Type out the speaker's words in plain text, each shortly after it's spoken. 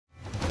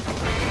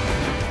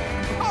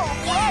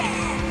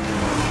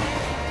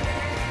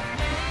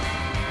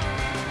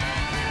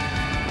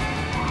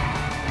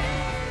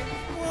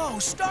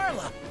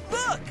Starla,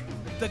 look!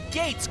 The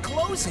gate's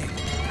closing.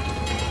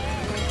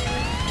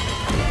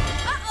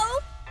 Uh-oh!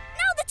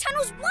 Now the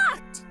tunnel's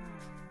blocked!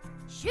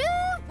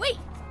 Shoo-wee!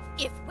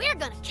 If we're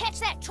gonna catch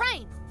that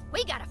train,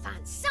 we gotta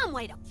find some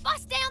way to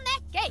bust down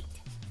that gate.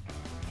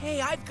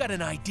 Hey, I've got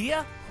an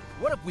idea.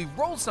 What if we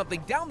roll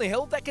something down the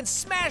hill that can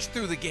smash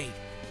through the gate?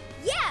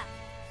 Yeah!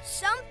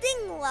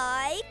 Something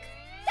like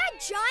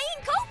that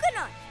giant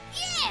coconut!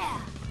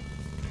 Yeah!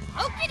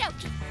 Okie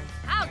dokie.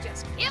 I'll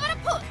just give it a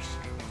push.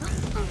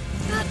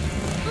 I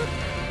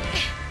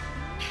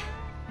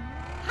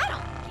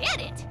don't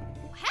get it.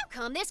 How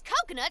come this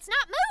coconut's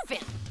not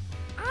moving?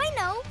 I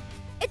know.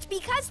 It's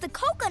because the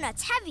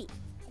coconut's heavy.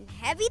 And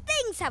heavy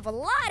things have a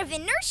lot of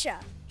inertia.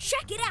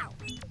 Check it out.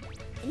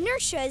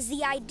 Inertia is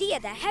the idea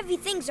that heavy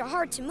things are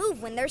hard to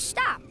move when they're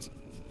stopped.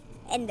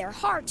 And they're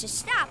hard to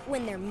stop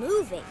when they're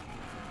moving.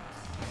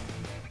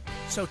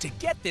 So to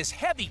get this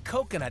heavy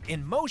coconut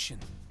in motion,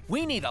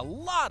 we need a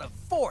lot of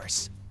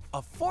force.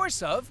 A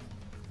force of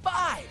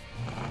 5.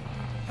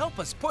 Help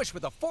us push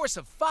with a force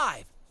of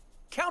 5.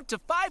 Count to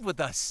 5 with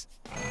us.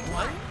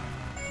 1,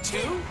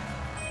 2,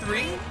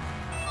 3,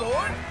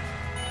 4,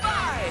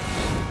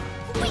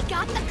 5. We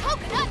got the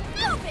coconut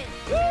moving!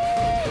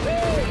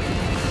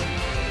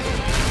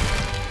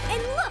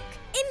 And look,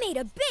 it made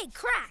a big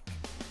crack.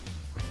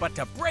 But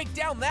to break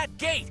down that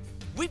gate,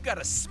 we've got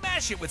to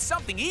smash it with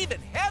something even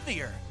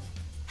heavier.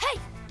 Hey,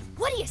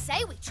 what do you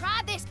say we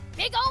try this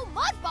big old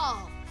mud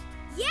ball?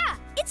 Yeah,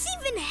 it's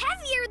even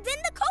heavier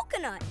than the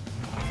coconut.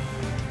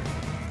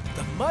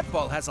 The mud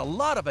ball has a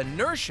lot of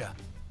inertia,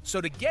 so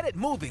to get it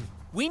moving,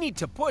 we need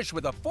to push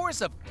with a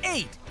force of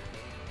 8.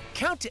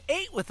 Count to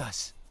 8 with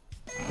us.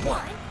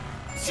 1,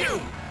 2,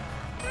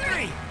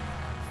 3,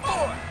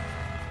 4,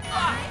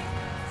 5,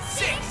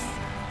 6,